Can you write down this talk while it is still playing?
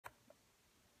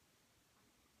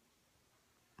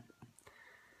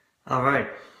All right,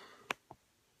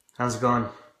 how's it going?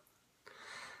 I'm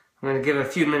going to give a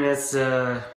few minutes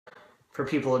for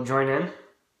people to join in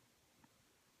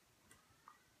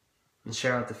and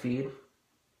share out the feed.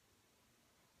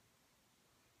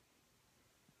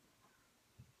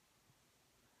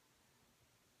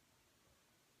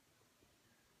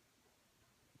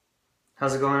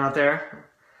 How's it going out there?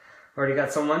 Already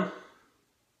got someone?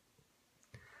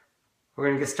 We're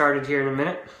going to get started here in a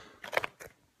minute.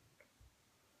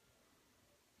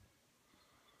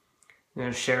 I'm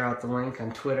going to share out the link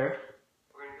on Twitter.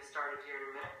 We're going to get started here in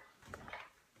a minute.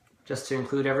 Just to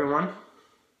include everyone.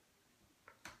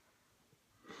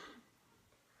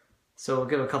 So we'll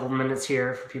give a couple minutes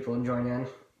here for people to join in.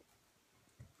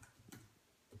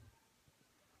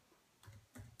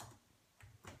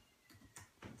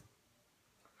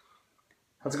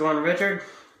 How's it going, Richard?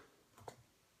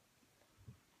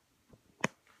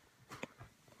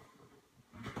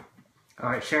 All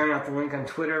right, sharing out the link on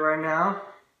Twitter right now.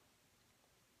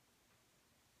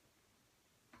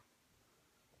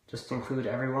 Just to include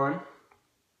everyone.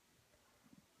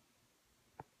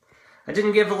 I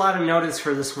didn't give a lot of notice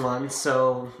for this one,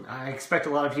 so I expect a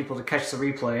lot of people to catch the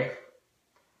replay.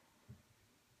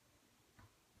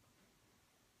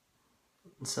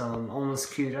 So I'm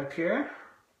almost queued up here.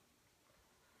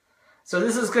 So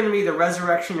this is going to be the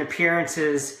Resurrection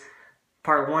Appearances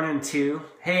Part 1 and 2.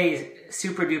 Hey,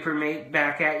 super duper mate,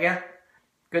 back at ya.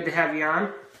 Good to have you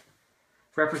on.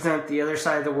 Represent the other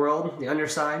side of the world, the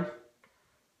underside.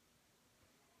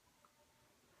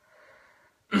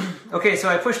 Okay, so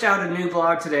I pushed out a new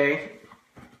blog today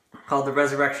called The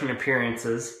Resurrection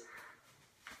Appearances.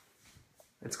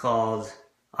 It's called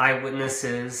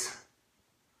Eyewitnesses,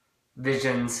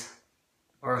 Visions,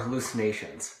 or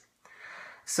Hallucinations.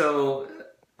 So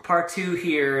part 2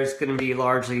 here is going to be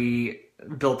largely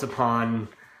built upon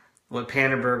what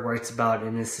Panneberg writes about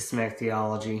in his Systematic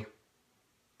Theology.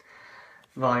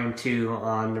 Volume 2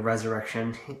 on the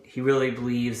resurrection. He really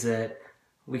believes that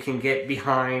we can get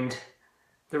behind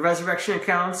the resurrection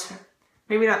accounts,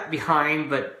 maybe not behind,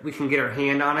 but we can get our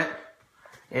hand on it.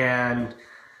 And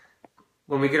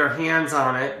when we get our hands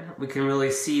on it, we can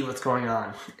really see what's going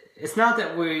on. It's not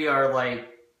that we are like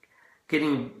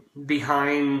getting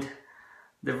behind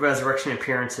the resurrection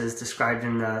appearances described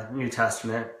in the New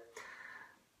Testament,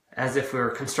 as if we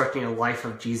were constructing a life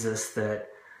of Jesus that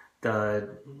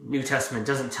the New Testament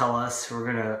doesn't tell us. We're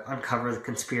going to uncover the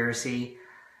conspiracy.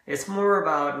 It's more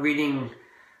about reading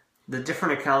the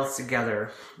different accounts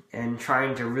together and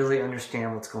trying to really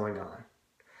understand what's going on.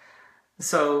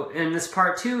 So in this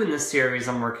part 2 in this series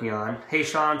I'm working on, hey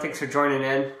Sean, thanks for joining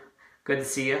in. Good to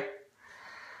see you.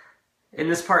 In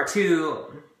this part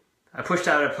 2, I pushed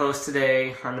out a post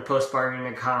today on the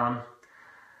PostBarthian.com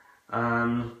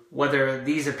whether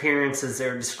these appearances that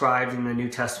are described in the New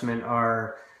Testament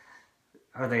are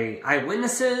they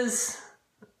eyewitnesses?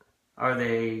 Are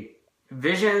they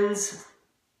visions?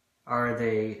 Are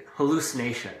they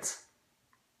hallucinations?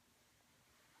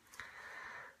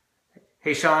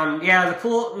 Hey Sean, yeah,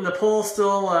 the poll's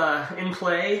still in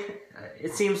play.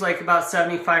 It seems like about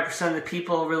 75% of the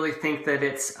people really think that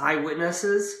it's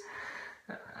eyewitnesses.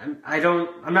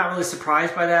 I'm not really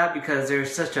surprised by that because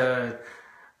there's such a,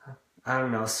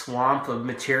 swamp of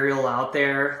material out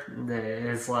there that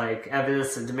is like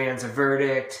evidence that demands a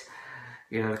verdict,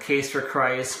 the case for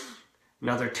Christ, and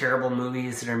other terrible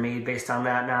movies that are made based on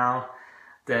that now,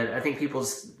 that I think people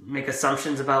make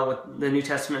assumptions about what the New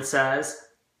Testament says.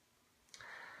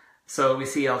 So we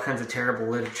see all kinds of terrible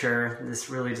literature,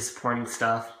 this really disappointing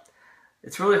stuff.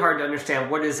 It's really hard to understand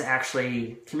what is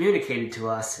actually communicated to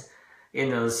us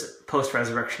in those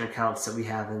post-resurrection accounts that we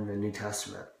have in the New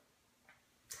Testament.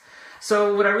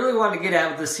 So what I really want to get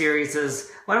at with this series is,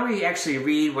 why don't we actually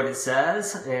read what it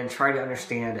says and try to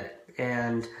understand it,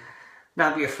 and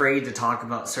not be afraid to talk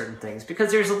about certain things,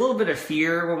 because there's a little bit of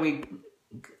fear when we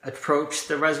approach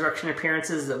the resurrection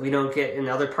appearances that we don't get in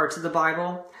other parts of the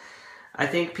Bible. I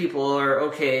think people are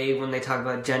okay when they talk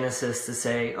about Genesis to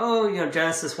say,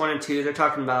 Genesis 1 and 2, they're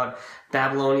talking about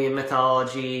Babylonian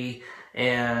mythology,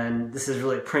 and this is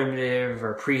really primitive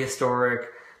or prehistoric.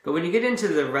 But when you get into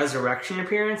the resurrection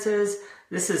appearances,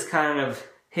 this is kind of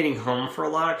hitting home for a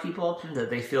lot of people, that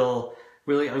they feel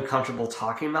really uncomfortable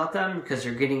talking about them because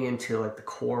you're getting into like the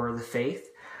core of the faith.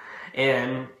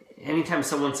 And anytime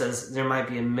someone says there might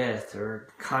be a myth or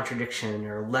contradiction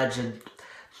or legend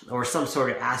or some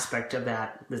sort of aspect of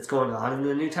that's going on in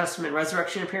the New Testament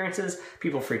resurrection appearances,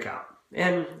 people freak out.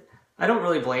 And I don't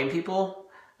really blame people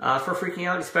for freaking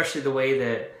out, especially the way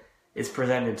that it's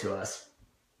presented to us.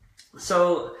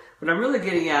 So what I'm really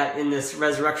getting at in this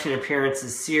resurrection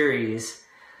appearances series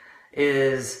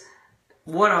is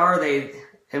what are they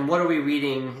and what are we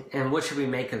reading and what should we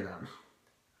make of them?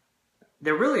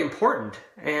 They're really important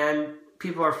and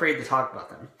people are afraid to talk about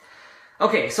them.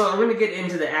 Okay, so I'm going to get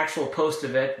into the actual post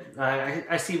of it.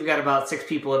 I see we got about 6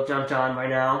 people have jumped on by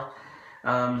now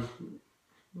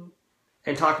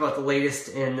and talk about the latest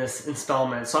in this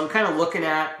installment. So I'm kind of looking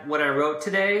at what I wrote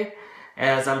today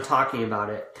as I'm talking about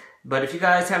it. But if you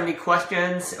guys have any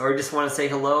questions or just want to say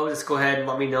hello, just go ahead and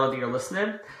let me know that you're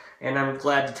listening. And I'm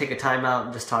glad to take a time out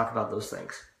and just talk about those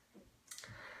things.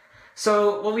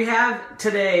 So what we have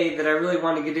today that I really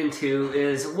want to get into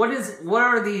is what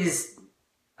are these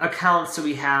accounts that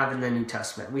we have in the New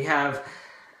Testament? We have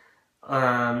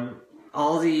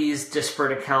all these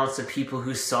disparate accounts of people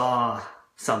who saw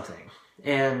something.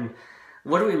 And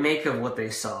what do we make of what they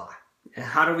saw? And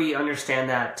how do we understand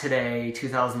that today,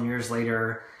 2,000 years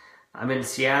later? I'm in the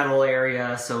Seattle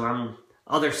area, so I'm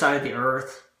other side of the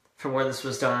earth from where this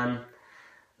was done.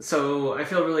 So I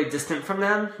feel really distant from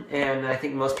them, and I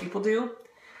think most people do.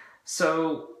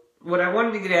 So what I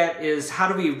wanted to get at is how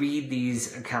do we read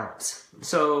these accounts?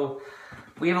 So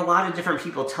we have a lot of different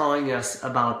people telling us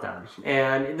about them.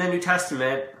 And in the New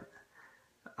Testament,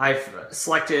 I've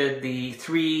selected the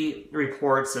 3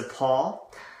 reports of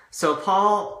Paul. So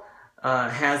Paul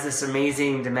has this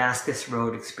amazing Damascus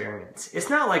Road experience. It's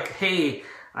not like, hey,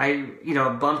 I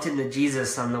bumped into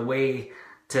Jesus on the way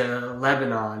to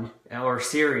Lebanon or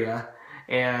Syria,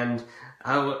 and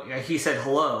he said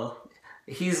hello.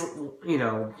 He's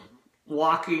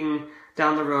walking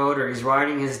down the road, or he's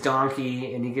riding his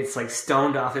donkey, and he gets like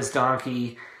stoned off his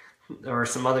donkey, or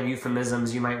some other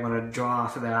euphemisms you might want to draw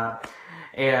off of that.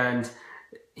 And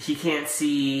he can't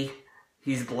see,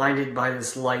 he's blinded by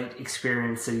this light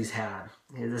experience that he's had.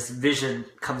 This vision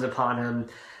comes upon him.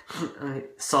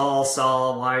 Saul,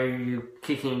 Saul, why are you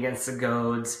kicking against the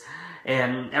goads?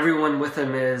 And everyone with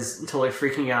him is totally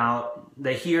freaking out.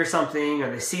 They hear something,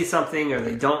 or they see something, or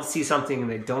they don't see something, and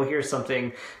they don't hear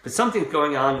something. But something's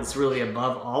going on that's really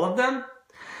above all of them.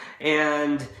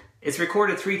 And it's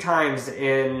recorded 3 times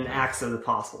in Acts of the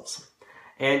Apostles.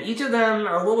 And each of them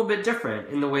are a little bit different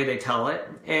in the way they tell it.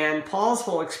 And Paul's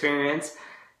whole experience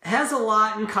has a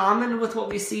lot in common with what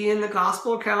we see in the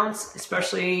gospel accounts,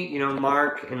 especially,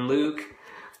 Mark and Luke,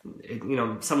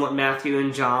 somewhat Matthew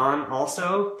and John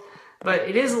also. But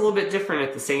it is a little bit different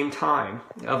at the same time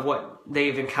of what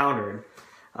they've encountered.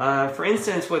 For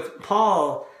instance, with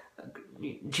Paul,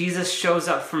 Jesus shows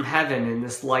up from heaven in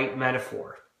this light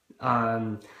metaphor.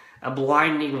 A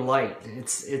blinding light.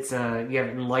 You have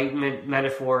enlightenment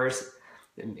metaphors.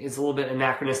 It's a little bit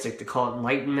anachronistic to call it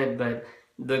enlightenment, but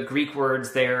the Greek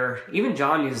words there, even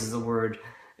John uses the word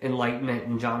enlightenment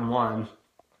in John 1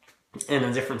 in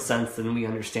a different sense than we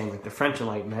understand, like the French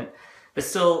enlightenment. But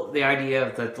still, the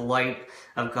idea that the light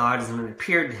of God is going to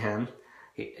appear to him.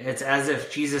 It's as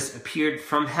if Jesus appeared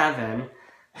from heaven,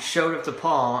 showed up to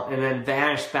Paul, and then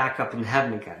vanished back up in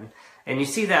heaven again. And you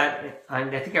see that, I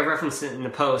think I referenced it in the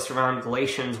post around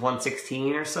Galatians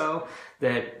 1:16 or so,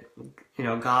 that,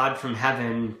 God from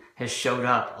heaven has showed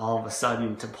up all of a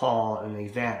sudden to Paul and they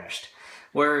vanished.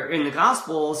 Where in the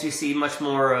Gospels, you see much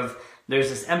more of, there's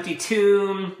this empty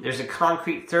tomb, there's a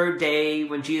concrete 3rd day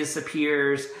when Jesus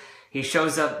appears, he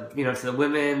shows up, to the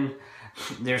women,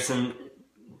 there's some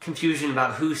confusion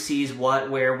about who sees what,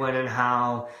 where, when, and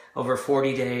how over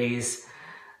 40 days.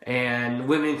 And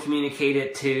women communicate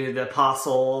it to the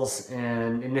apostles,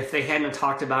 and if they hadn't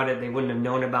talked about it, they wouldn't have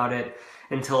known about it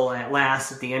until at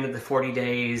last, at the end of the 40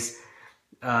 days,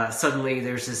 suddenly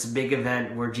there's this big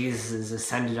event where Jesus is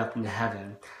ascended up into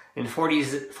heaven. And 40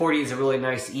 is a really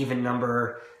nice even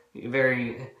number,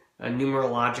 very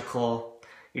numerological.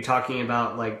 You're talking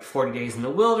about like 40 days in the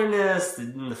wilderness,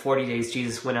 in the 40 days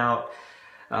Jesus went out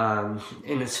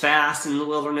in his fast in the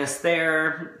wilderness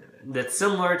there. That's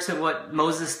similar to what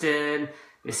Moses did.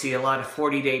 You see a lot of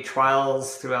 40-day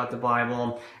trials throughout the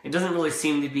Bible. It doesn't really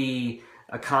seem to be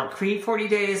a concrete 40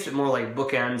 days, but more like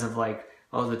bookends of like,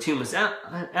 the tomb was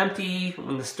empty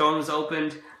when the stone was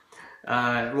opened,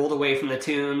 rolled away from the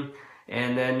tomb.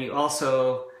 And then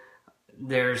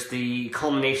there's the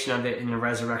culmination of it in the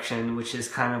resurrection, which is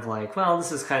kind of like,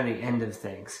 this is kind of the end of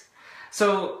things.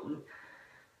 So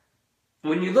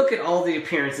when you look at all the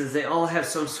appearances, they all have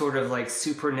some sort of like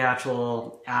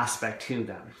supernatural aspect to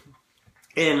them.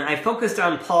 And I focused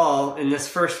on Paul in this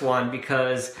first one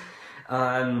because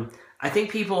I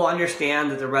think people understand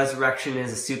that the resurrection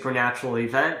is a supernatural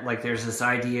event. Like there's this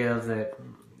idea of that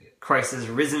Christ is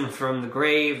risen from the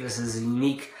grave. This is a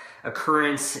unique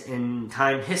occurrence in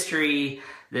time history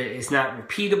that is not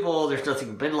repeatable. There's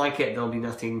nothing been like it. There'll be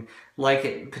nothing like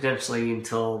it potentially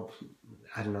until,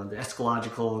 the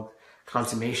eschatological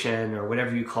consummation, or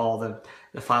whatever you call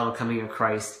the final coming of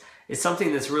Christ, is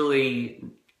something that's really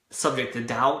subject to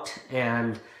doubt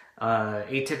and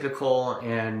atypical,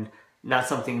 and not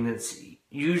something that's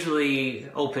usually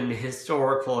open to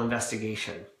historical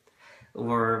investigation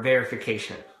or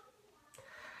verification.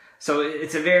 So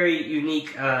it's a very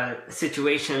unique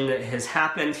situation that has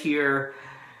happened here,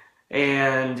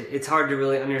 and it's hard to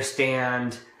really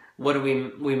understand what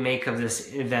do we make of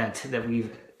this event that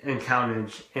we've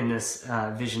encountered in this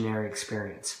visionary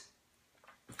experience.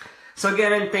 So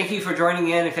again, thank you for joining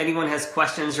in. If anyone has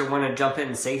questions or want to jump in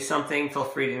and say something, feel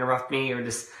free to interrupt me or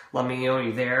just let me know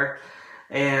you're there.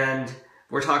 And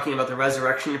we're talking about the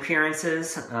resurrection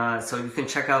appearances, so you can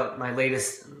check out my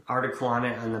latest article on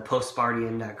it on the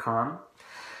PostBarthian.com.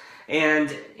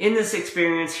 And in this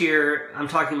experience here, I'm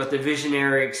talking about the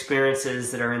visionary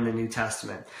experiences that are in the New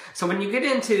Testament. So when you get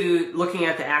into looking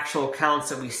at the actual accounts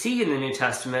that we see in the New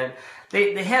Testament,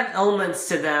 they have elements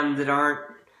to them that aren't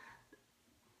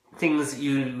things that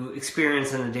you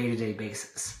experience on a day-to-day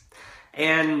basis.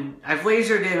 And I've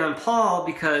lasered in on Paul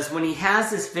because when he has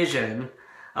this vision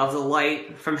of the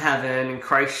light from heaven and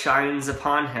Christ shines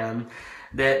upon him,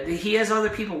 that he has other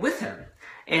people with him.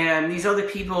 And these other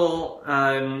people,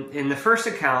 in the first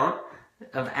account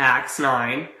of Acts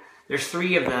 9, there's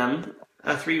 3 of them,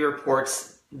 3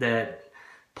 reports that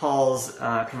Paul's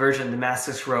conversion to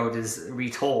Damascus Road is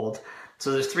retold.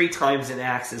 So there's 3 times in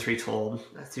Acts it's retold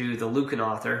through the Lucan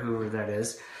author, whoever that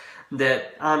is,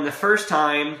 that on the first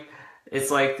time,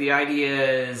 it's like the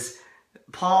idea is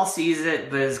Paul sees it,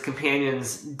 but his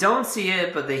companions don't see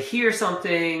it, but they hear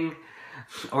something,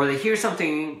 or they hear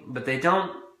something, but they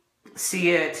don't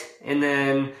see it. And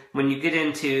then when you get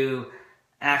into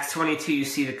Acts 22, you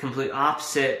see the complete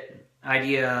opposite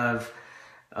idea of,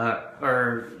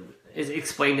 or is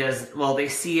explained as, well, they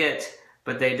see it,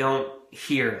 but they don't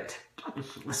hear it.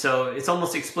 So it's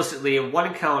almost explicitly in one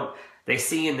account, they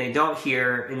see and they don't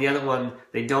hear, and the other one,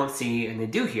 they don't see and they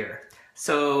do hear.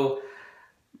 So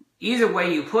either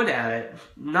way you put at it,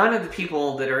 none of the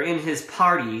people that are in his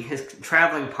party, his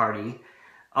traveling party,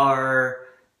 are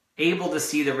able to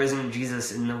see the risen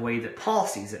Jesus in the way that Paul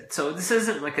sees it. So this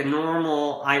isn't like a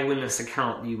normal eyewitness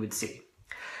account you would see.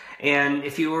 And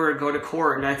if you were to go to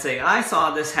court and I'd say, I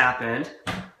saw this happen,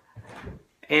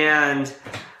 and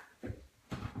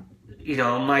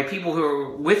my people who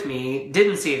were with me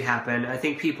didn't see it happen, I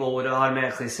think people would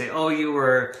automatically say, oh, you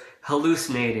were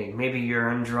hallucinating. Maybe you're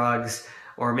on drugs,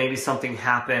 or maybe something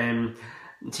happened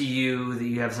to you, that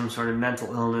you have some sort of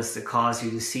mental illness that caused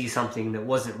you to see something that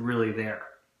wasn't really there,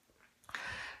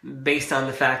 based on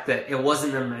the fact that it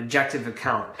wasn't an objective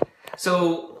account.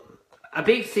 So a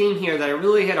big theme here that I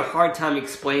really had a hard time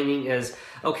explaining is,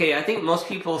 okay, I think most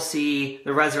people see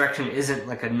the resurrection isn't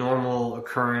like a normal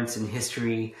occurrence in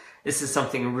history. This is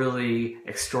something really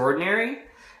extraordinary.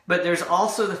 But there's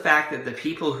also the fact that the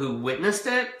people who witnessed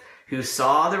it, who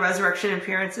saw the resurrection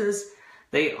appearances,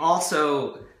 they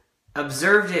also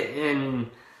observed it in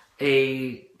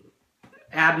a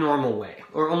abnormal way,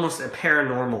 or almost a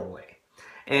paranormal way.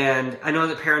 And I know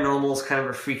that paranormal is kind of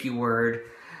a freaky word,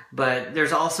 but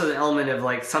there's also the element of,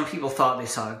 like, some people thought they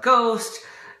saw a ghost.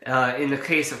 In the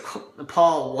case of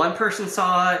Paul, one person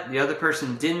saw it, the other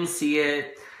person didn't see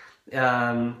it.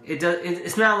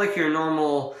 It's not like your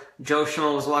normal Joe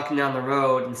Schmo was walking down the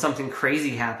road and something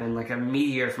crazy happened, like a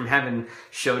meteor from heaven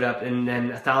showed up and then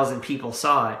 1,000 people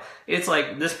saw it. It's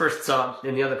like this person saw it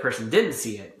and the other person didn't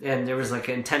see it. And there was like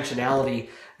an intentionality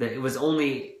that it was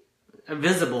only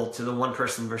visible to the one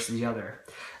person versus the other.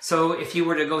 So if you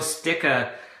were to go stick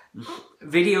a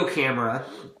video camera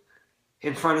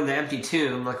in front of the empty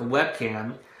tomb, like a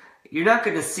webcam, you're not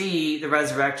going to see the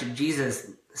resurrected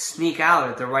Jesus sneak out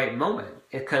at the right moment,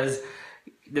 because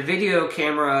the video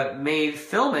camera may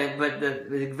film it, but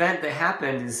the event that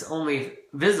happened is only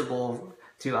visible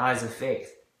to eyes of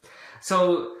faith.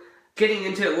 So getting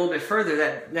into it a little bit further,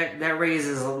 that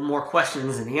raises more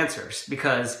questions than answers,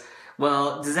 because,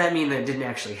 well, does that mean that it didn't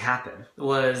actually happen?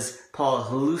 Was Paul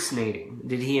hallucinating?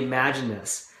 Did he imagine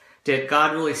this? Did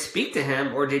God really speak to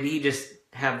him, or did he just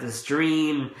have this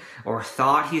dream or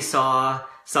thought he saw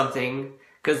something?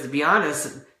 Because to be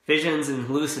honest, visions and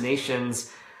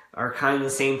hallucinations are kind of the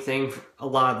same thing a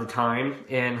lot of the time,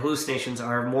 and hallucinations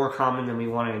are more common than we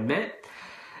want to admit.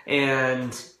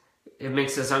 And it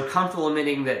makes us uncomfortable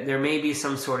admitting that there may be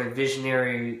some sort of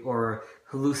visionary or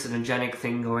hallucinogenic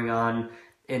thing going on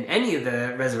in any of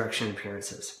the resurrection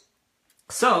appearances.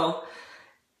 So,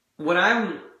 what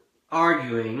I'm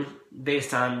arguing,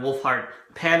 based on Wolfhart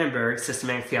Pannenberg's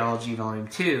Systematic Theology Volume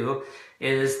 2,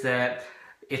 is that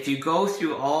if you go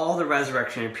through all the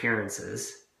resurrection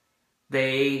appearances,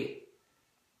 they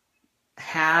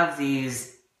have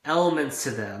these elements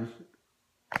to them.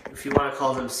 If you want to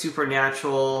call them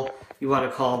supernatural, you want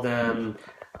to call them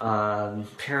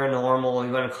paranormal,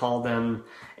 you want to call them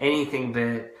anything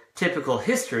but typical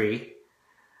history,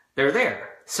 they're there.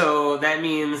 So that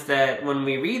means that when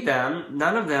we read them,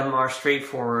 none of them are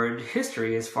straightforward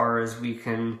history as far as we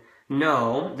can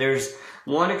know. There's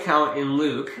one account in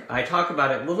Luke. I talk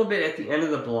about it a little bit at the end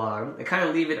of the blog. I kind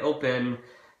of leave it open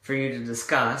for you to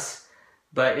discuss.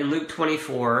 But in Luke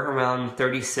 24, around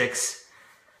 36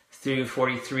 through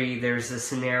 43, there's a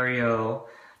scenario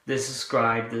that's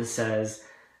described that says,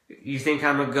 you think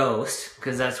I'm a ghost,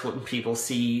 because that's what people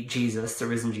see Jesus, the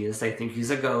risen Jesus. They think he's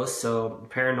a ghost, so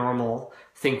paranormal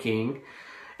thinking.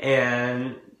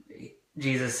 And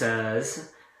Jesus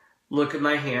says, look at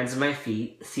my hands and my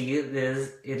feet. See, it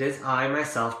is I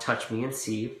myself. Touch me and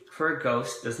see. For a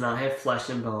ghost does not have flesh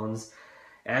and bones,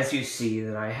 as you see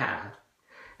that I have.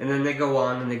 And then they go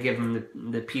on and they give him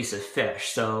the piece of fish.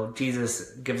 So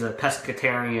Jesus gives a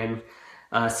pescatarian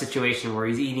situation where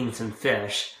he's eating some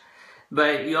fish.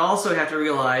 But you also have to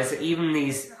realize that even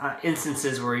these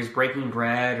instances where he's breaking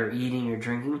bread or eating or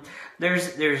drinking,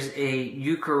 there's a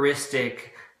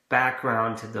Eucharistic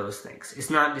background to those things.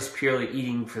 It's not just purely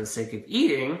eating for the sake of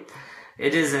eating.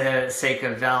 It is a sake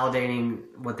of validating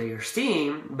what they are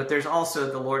seeing, but there's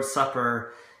also the Lord's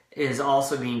Supper is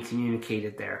also being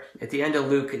communicated there. At the end of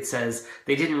Luke, it says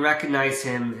they didn't recognize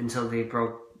him until they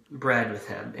broke bread with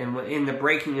him. And in the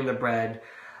breaking of the bread,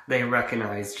 they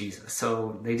recognized Jesus.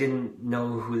 So they didn't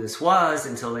know who this was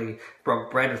until they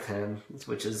broke bread with him,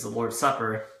 which is the Lord's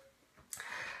Supper.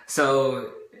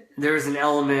 So there's an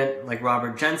element, like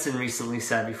Robert Jensen recently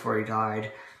said before he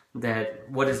died, that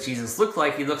what does Jesus look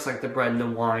like? He looks like the bread and the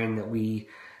wine that we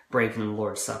break in the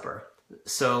Lord's Supper.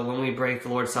 So when we break the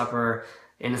Lord's Supper,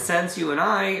 in a sense, you and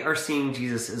I are seeing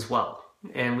Jesus as well.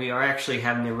 And we are actually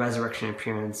having a resurrection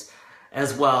appearance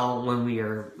as well when we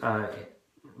are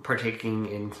partaking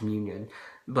in communion.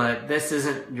 But this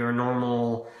isn't your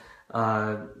normal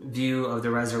view of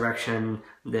the resurrection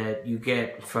that you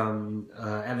get from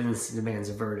evidence demands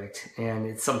a verdict. And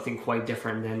it's something quite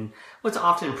different than what's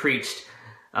often preached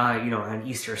on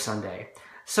Easter Sunday.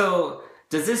 So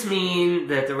does this mean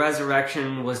that the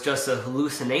resurrection was just a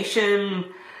hallucination?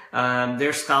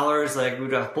 There's scholars like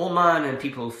Rudolf Bultmann and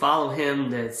people who follow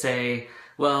him that say,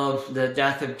 well, the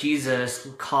death of Jesus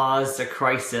caused a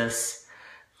crisis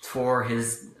for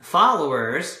his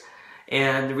followers,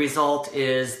 and the result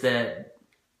is that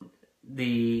the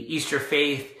Easter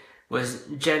faith was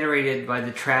generated by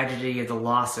the tragedy of the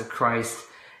loss of Christ,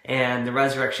 and the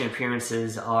resurrection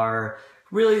appearances are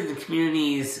really the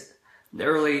communities,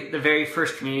 the very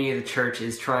first community of the church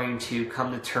is trying to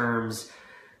come to terms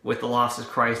with the loss of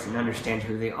Christ and understand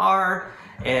who they are,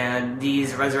 and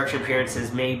these resurrection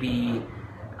appearances may be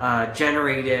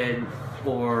generated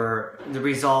or the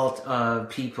result of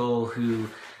people who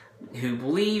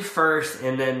believe first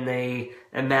and then they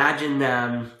imagine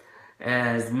them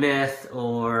as myth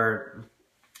or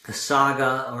a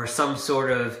saga or some sort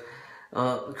of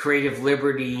creative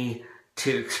liberty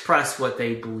to express what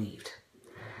they believed.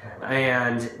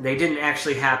 And they didn't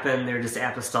actually happen, they're just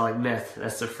apostolic myth.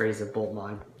 That's the phrase of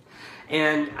Bultmann.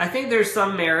 And I think there's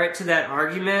some merit to that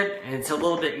argument, and it's a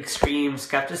little bit extreme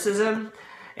skepticism.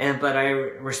 But I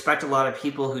respect a lot of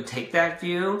people who take that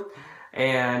view,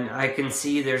 and I can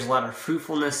see there's a lot of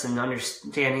fruitfulness in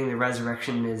understanding the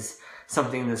resurrection is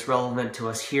something that's relevant to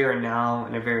us here and now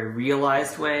in a very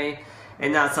realized way,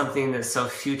 and not something that's so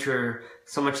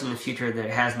much in the future that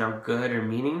it has no good or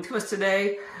meaning to us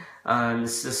today.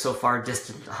 This is so far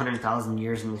distant, 100,000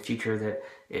 years in the future, that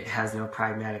it has no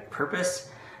pragmatic purpose.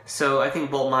 So I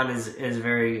think Bultmann is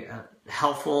very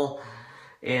helpful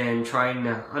in trying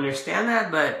to understand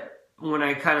that. But when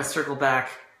I kind of circle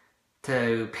back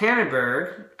to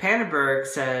Pannenberg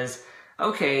says,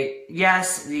 okay,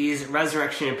 yes, these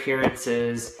resurrection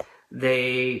appearances,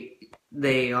 they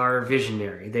are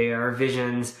visionary. They are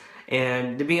visions.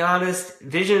 And to be honest,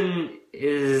 vision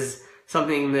is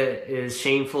something that is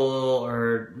shameful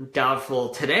or doubtful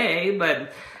today,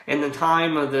 but in the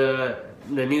time of the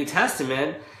New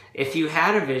Testament, if you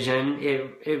had a vision,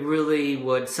 it really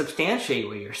would substantiate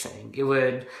what you're saying. It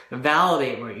would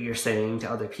validate what you're saying to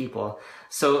other people.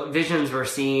 So visions were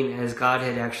seen as God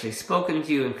had actually spoken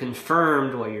to you and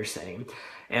confirmed what you're saying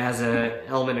as an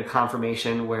element of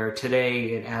confirmation, where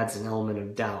today it adds an element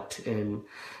of doubt.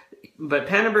 But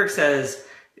Pannenberg says,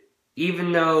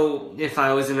 even though if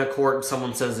I was in a court and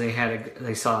someone says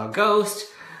they saw a ghost,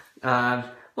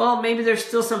 well, maybe there's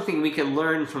still something we can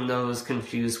learn from those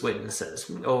confused witnesses,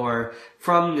 or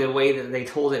from the way that they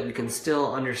told it, we can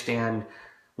still understand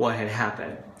what had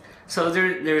happened. So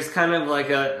there's kind of like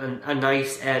a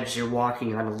nice edge you're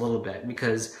walking on a little bit,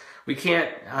 because we can't,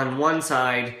 on one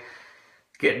side,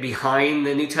 get behind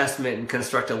the New Testament and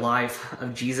construct a life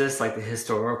of Jesus like the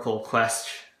historical quest,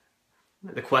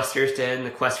 the questers did, and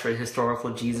the quest for the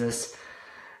historical Jesus.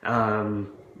 They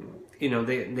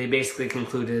basically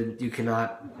concluded you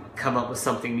cannot come up with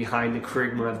something behind the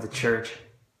curriculum of the church.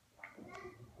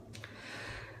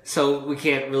 So we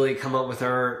can't really come up with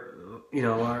our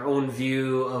own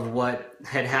view of what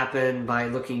had happened by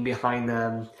looking behind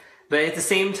them. But at the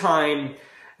same time,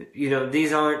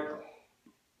 these aren't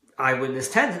eyewitness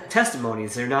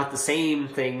testimonies. They're not the same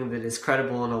thing that is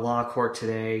credible in a law court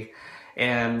today.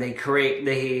 And they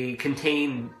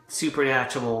contain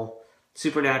supernatural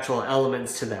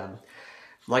elements to them.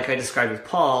 Like I described with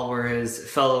Paul, where his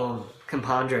fellow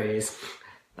compadres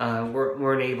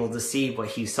weren't able to see what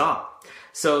he saw.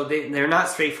 So they're not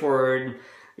straightforward,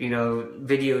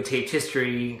 videotaped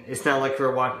history. It's not like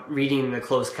we're reading the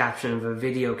closed caption of a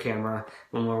video camera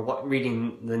when we're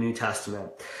reading the New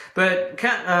Testament. But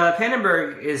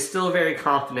Pannenberg is still very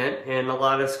confident, and a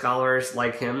lot of scholars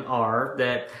like him are,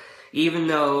 that even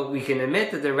though we can admit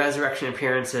that the resurrection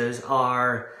appearances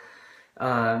are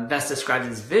best described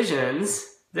as visions,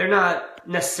 they're not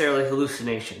necessarily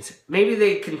hallucinations. Maybe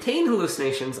they contain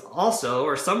hallucinations also,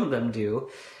 or some of them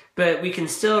do, but we can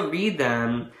still read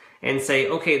them and say,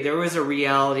 okay, there was a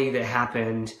reality that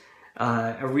happened,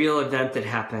 a real event that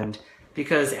happened,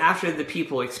 because after the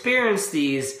people experienced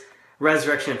these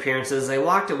resurrection appearances, they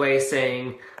walked away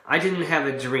saying, I didn't have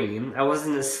a dream. I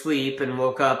wasn't asleep and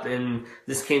woke up and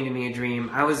this came to me a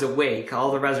dream. I was awake.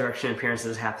 All the resurrection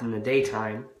appearances happened in the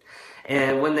daytime.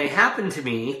 And when they happened to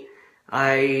me,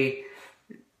 I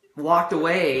walked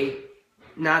away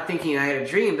not thinking I had a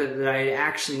dream, but that I had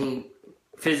actually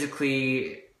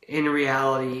physically, in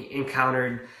reality,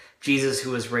 encountered Jesus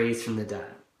who was raised from the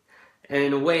dead. And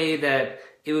in a way that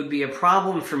it would be a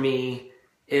problem for me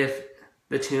if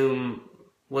the tomb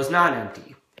was not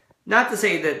empty. Not to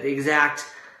say that the exact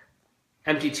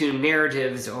empty tomb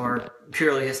narratives are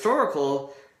purely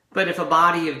historical, but if a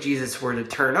body of Jesus were to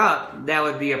turn up, that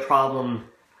would be a problem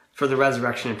for the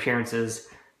resurrection appearances.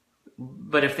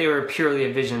 But if they were purely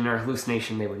a vision or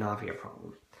hallucination, they would not be a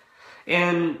problem.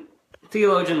 And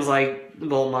theologians like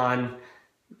Bultmann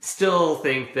still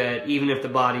think that even if the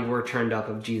body were turned up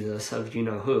of Jesus, of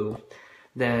you-know-who,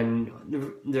 then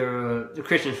the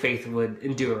Christian faith would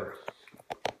endure.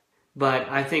 But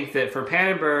I think that for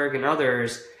Pannenberg and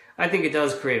others, I think it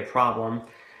does create a problem.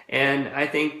 And I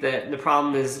think that the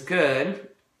problem is good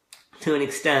to an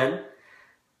extent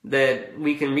that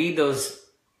we can read those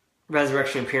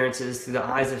resurrection appearances through the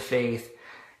eyes of faith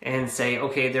and say,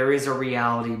 okay, there is a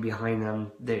reality behind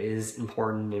them that is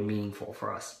important and meaningful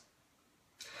for us.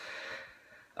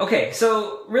 Okay,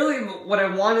 so really what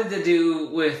I wanted to do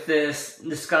with this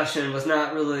discussion was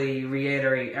not really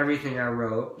reiterate everything I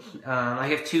wrote. I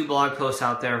have 2 blog posts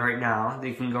out there right now that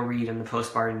you can go read on the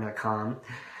PostBarthian.com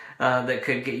that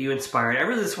could get you inspired. I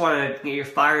really just want to get you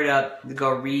fired up to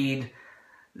go read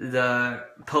the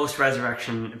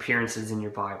post-resurrection appearances in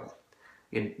your Bible.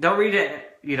 Don't read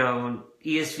it,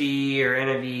 ESV or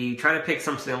NIV. Try to pick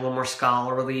something a little more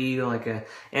scholarly, like a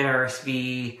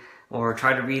NRSV, or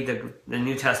try to read the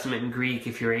New Testament in Greek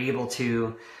if you're able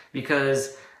to,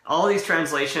 because all these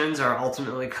translations are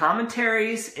ultimately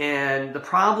commentaries, and the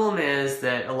problem is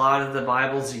that a lot of the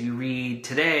Bibles that you read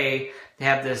today, they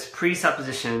have this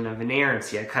presupposition of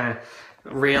inerrancy. I kind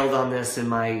of railed on this in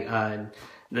my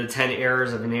the 10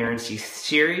 Errors of Inerrancy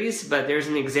series, but there's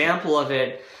an example of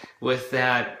it with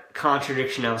that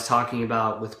contradiction I was talking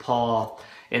about with Paul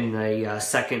in the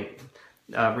second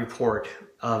report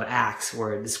of Acts,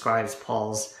 where it describes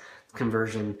Paul's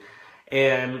conversion.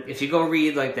 And if you go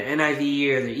read like the NIV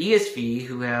or the ESV,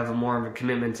 who have a more of a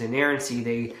commitment to inerrancy,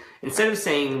 they, instead of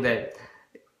saying that,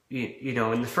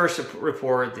 in the first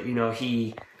report that,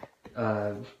 he,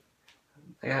 I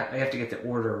have to get the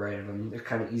order right of them. They're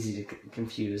kind of easy to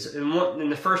confuse.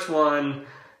 And the first one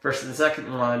versus the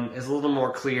second one is a little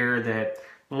more clear that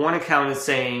one account is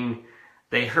saying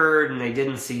they heard and they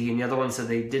didn't see, and the other one said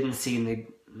they didn't see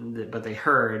but they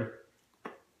heard.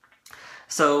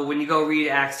 So when you go read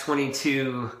Acts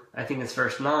 22, I think it's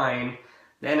verse 9,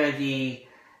 the NIV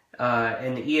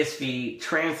and the ESV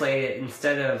translate it,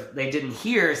 instead of they didn't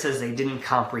hear, it says they didn't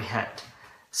comprehend.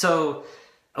 So,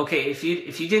 okay, if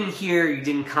you didn't hear, you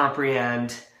didn't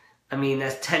comprehend, I mean,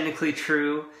 that's technically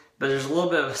true, but there's a little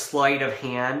bit of a sleight of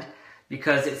hand,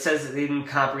 because it says that they didn't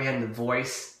comprehend the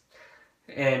voice.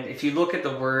 And if you look at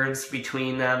the words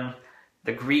between them,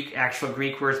 the actual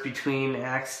Greek words between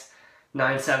Acts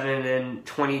 9:7 and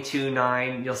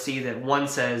 22:9, you'll see that one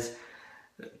says,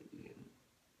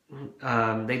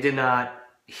 they did not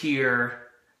hear,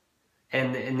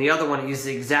 and the other one used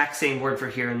the exact same word for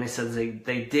hear, and they said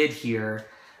they did hear.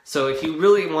 So if you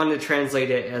really wanted to translate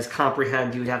it as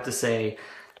comprehend, you would have to say,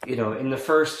 in the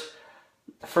first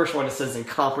one it says they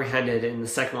comprehended, and the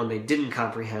second one they didn't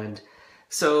comprehend.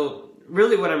 So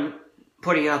really what I'm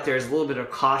putting out there is a little bit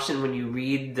of caution when you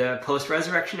read the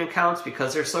post-resurrection accounts,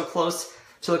 because they're so close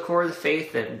to the core of the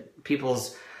faith that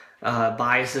people's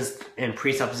biases and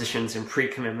presuppositions and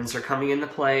pre-commitments are coming into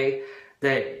play,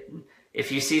 that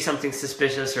if you see something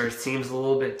suspicious or it seems a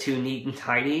little bit too neat and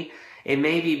tidy, it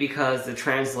may be because the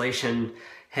translation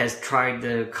has tried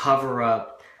to cover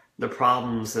up the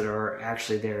problems that are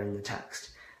actually there in the text.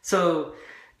 So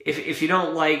if you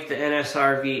don't like the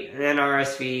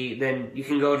NRSV, then you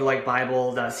can go to like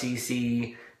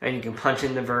bible.cc and you can punch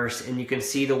in the verse and you can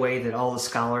see the way that all the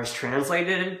scholars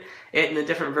translated it in the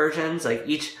different versions. Like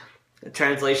each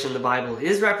translation of the Bible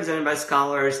is represented by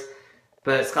scholars,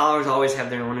 but scholars always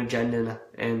have their own agenda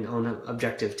and own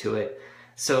objective to it.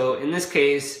 So in this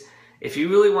case, if you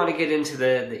really want to get into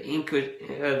the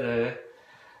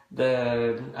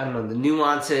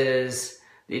nuances,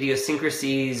 the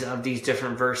idiosyncrasies of these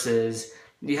different verses,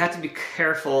 you have to be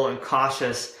careful and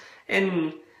cautious.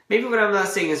 And maybe what I'm not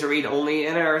saying is to read only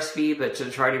NRSV, but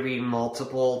to try to read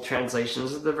multiple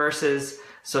translations of the verses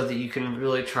so that you can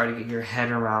really try to get your head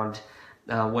around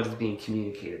what is being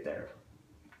communicated there.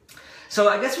 So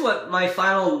I guess what my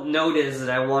final note is that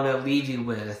I want to leave you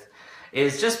with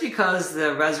is, just because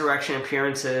the resurrection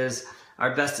appearances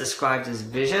are best described as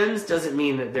visions doesn't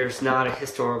mean that there's not a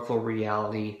historical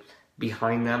reality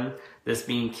behind them that's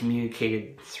being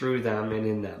communicated through them and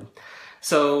in them.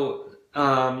 So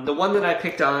the one that I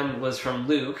picked on was from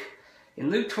Luke. In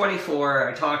Luke 24,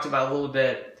 I talked about a little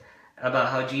bit about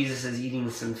how Jesus is eating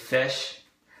some fish.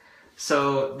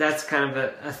 So that's kind of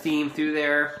a theme through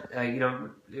there.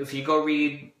 If you go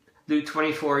read Luke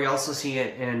 24, you also see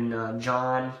it in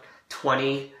John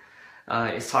 20.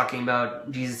 It's talking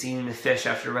about Jesus eating the fish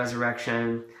after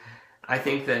resurrection. I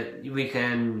think that we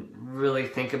can really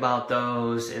think about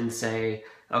those and say,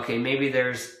 okay, maybe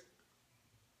there's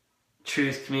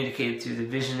truth communicated through the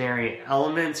visionary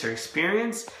elements or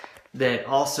experience that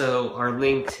also are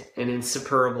linked and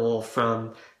inseparable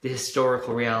from the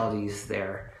historical realities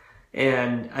there.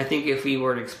 And I think if we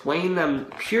were to explain them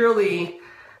purely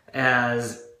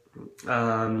as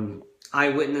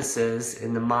eyewitnesses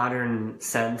in the modern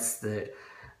sense that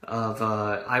of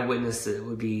eyewitness that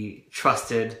would be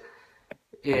trusted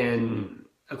in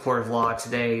a court of law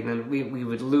today, then we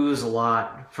would lose a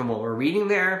lot from what we're reading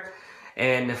there.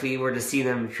 And if we were to see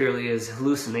them purely as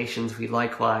hallucinations, we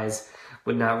likewise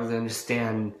would not really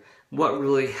understand what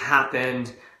really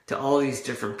happened to all these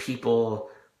different people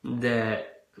that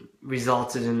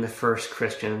resulted in the first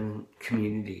Christian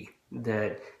community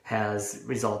that has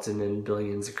resulted in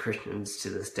billions of Christians to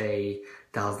this day,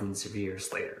 thousands of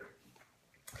years later.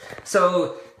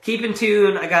 So keep in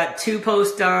tune. I got 2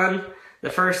 posts done. The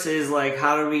first is like,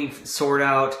 how do we sort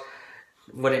out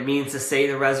what it means to say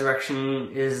the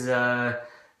resurrection is a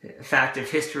fact of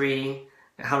history?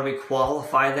 How do we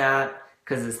qualify that?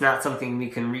 Because it's not something we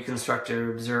can reconstruct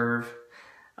or observe.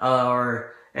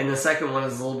 And the second one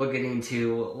is a little bit getting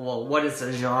into, well, what is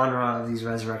the genre of these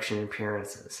resurrection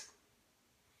appearances?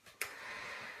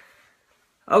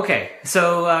 Okay,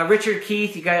 so Richard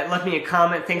Keith, you left me a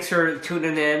comment. Thanks for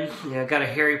tuning in. Got a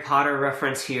Harry Potter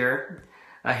reference here.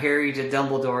 Harry to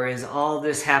Dumbledore. Is all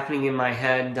this happening in my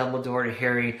head? Dumbledore to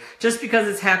Harry. Just because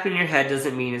it's happening in your head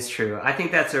doesn't mean it's true. I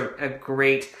think that's a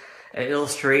great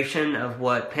illustration of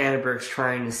what Pannenberg's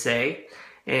trying to say.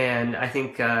 And I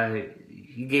think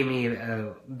you gave me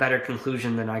a better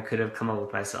conclusion than I could have come up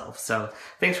with myself. So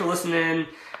thanks for listening,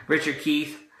 Richard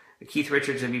Keith. Keith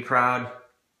Richards would be proud.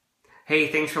 Hey,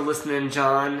 thanks for listening,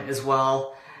 John, as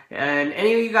well. And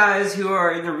any of you guys who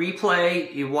are in the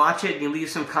replay, you watch it and you leave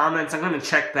some comments. I'm going to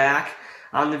check back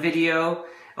on the video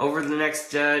over the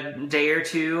next day or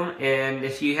two. And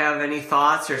if you have any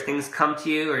thoughts or things come to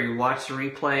you or you watch the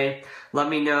replay, let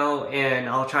me know and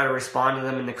I'll try to respond to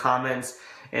them in the comments.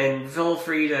 And feel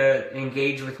free to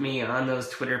engage with me on those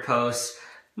Twitter posts,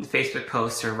 Facebook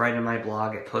posts, or write on my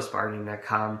blog at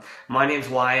PostBarthian.com. My name's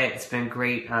Wyatt. It's been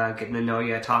great getting to know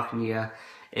you, talking to you.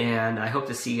 And I hope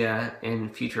to see you in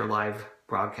future live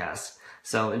broadcasts.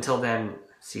 So until then,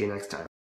 see you next time.